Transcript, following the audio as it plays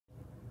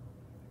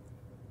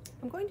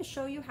I'm going to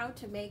show you how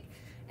to make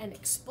an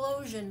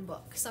explosion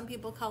book. Some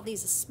people call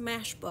these a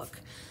smash book.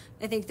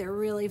 I think they're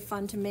really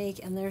fun to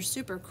make and they're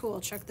super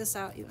cool. Check this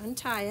out. You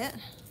untie it.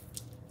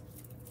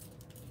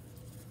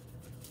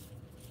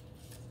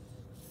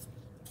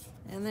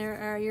 And there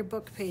are your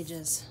book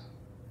pages.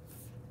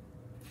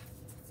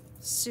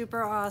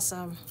 Super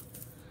awesome.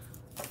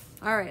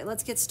 All right,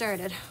 let's get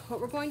started.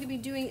 What we're going to be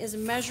doing is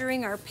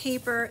measuring our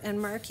paper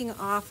and marking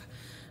off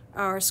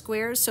our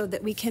squares so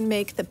that we can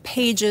make the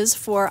pages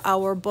for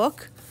our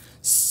book.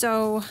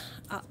 So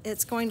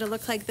it's going to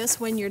look like this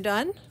when you're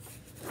done.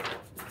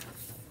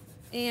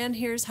 And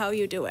here's how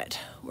you do it.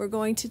 We're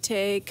going to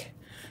take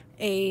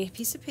a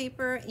piece of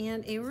paper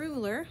and a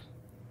ruler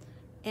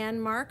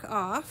and mark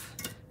off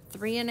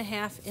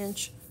 3.5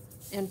 inch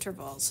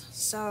intervals.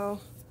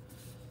 So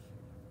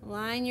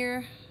line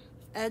your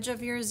edge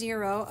of your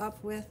 0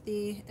 up with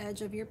the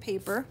edge of your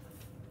paper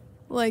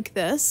like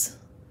this.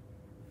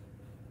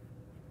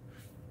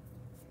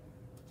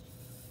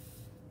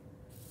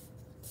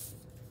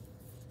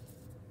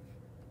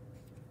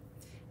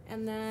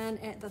 And then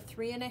at the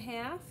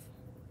 3.5,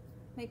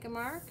 make a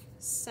mark,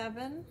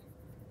 7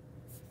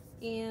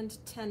 and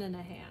 10.5.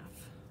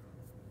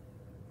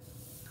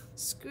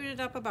 Scoot it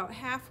up about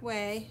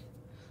halfway,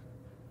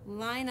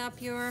 line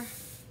up your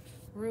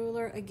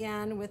ruler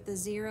again with the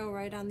 0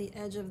 right on the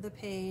edge of the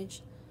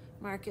page,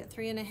 mark it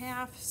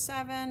 3.5,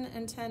 7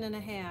 and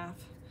 10.5.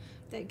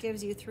 That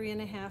gives you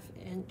 3.5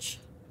 inch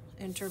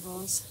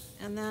intervals.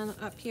 And then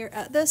up here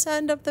at this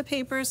end of the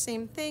paper,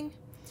 same thing,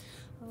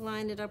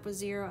 line it up with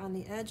 0 on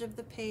the edge of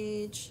the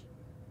page,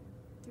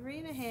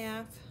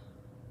 3.5,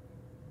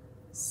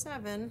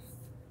 7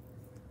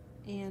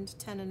 and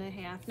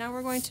 10.5. Now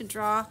we're going to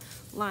draw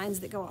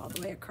lines that go all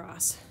the way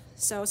across.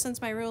 So since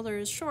my ruler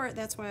is short,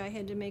 that's why I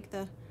had to make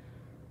the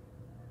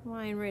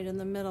line right in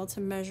the middle to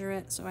measure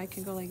it, so I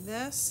can go like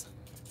this,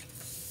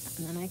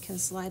 and then I can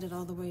slide it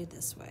all the way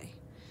this way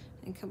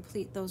and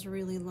complete those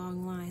really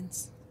long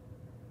lines.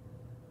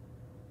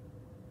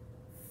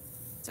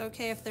 It's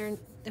okay if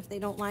they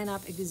don't line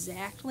up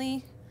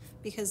exactly,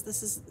 because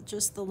this is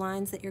just the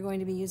lines that you're going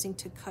to be using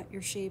to cut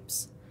your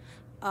shapes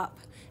up,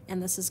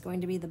 and this is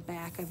going to be the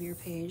back of your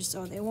page,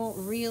 so they won't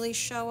really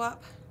show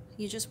up.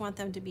 You just want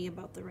them to be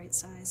about the right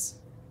size.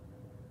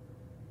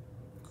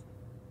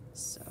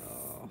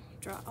 So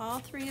draw all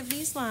 3 of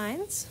these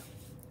lines.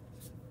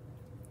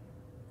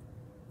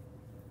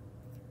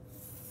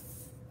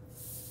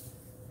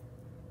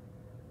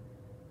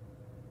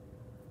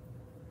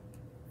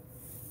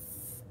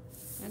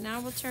 And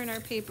now we'll turn our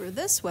paper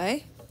this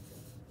way,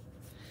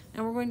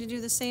 and we're going to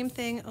do the same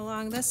thing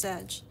along this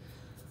edge.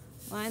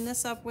 Line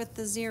this up with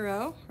the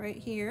 0 right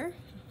here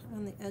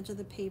on the edge of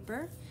the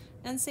paper,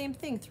 and same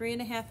thing,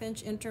 3.5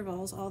 inch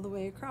intervals all the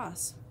way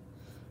across.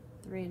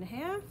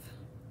 3.5,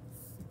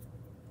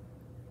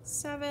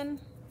 7,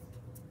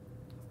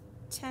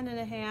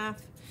 10.5,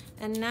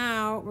 and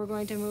now we're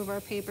going to move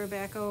our paper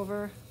back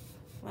over,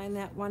 line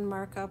that one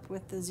mark up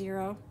with the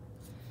 0,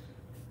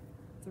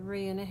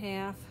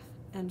 3.5,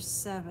 and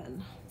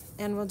 7.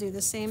 And we'll do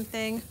the same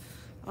thing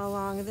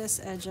along this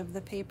edge of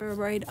the paper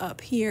right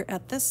up here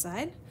at this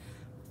side.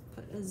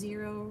 Put the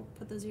 0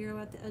 at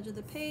the edge of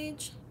the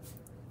page,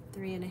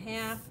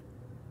 3.5,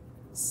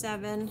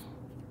 7,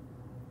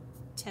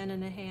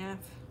 10.5.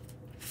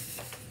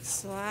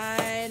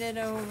 Slide it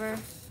over,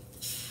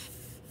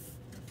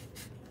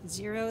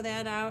 0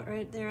 that out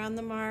right there on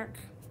the mark,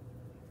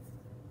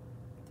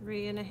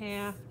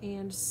 3.5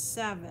 and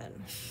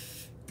 7.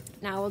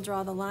 Now we'll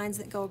draw the lines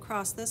that go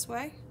across this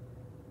way.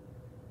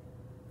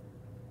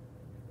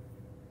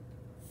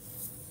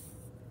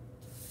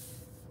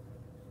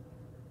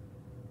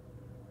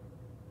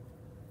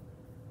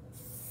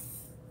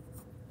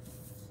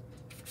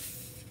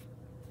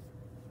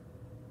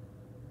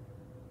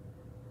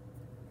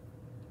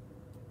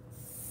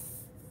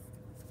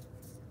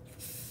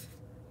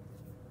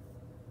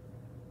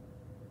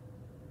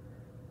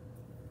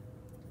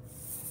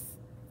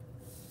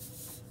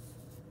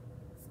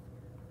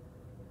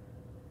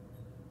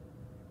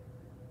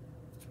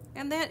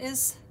 And that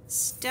is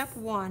step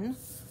 1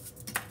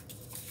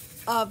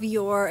 of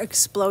your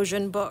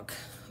explosion book.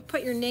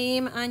 Put your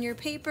name on your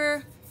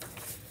paper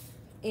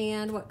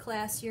and what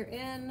class you're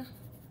in.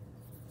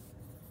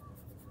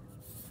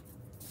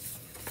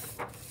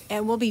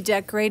 And we'll be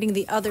decorating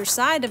the other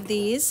side of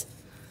these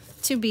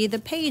to be the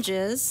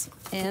pages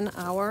in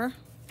our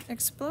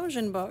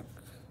explosion book.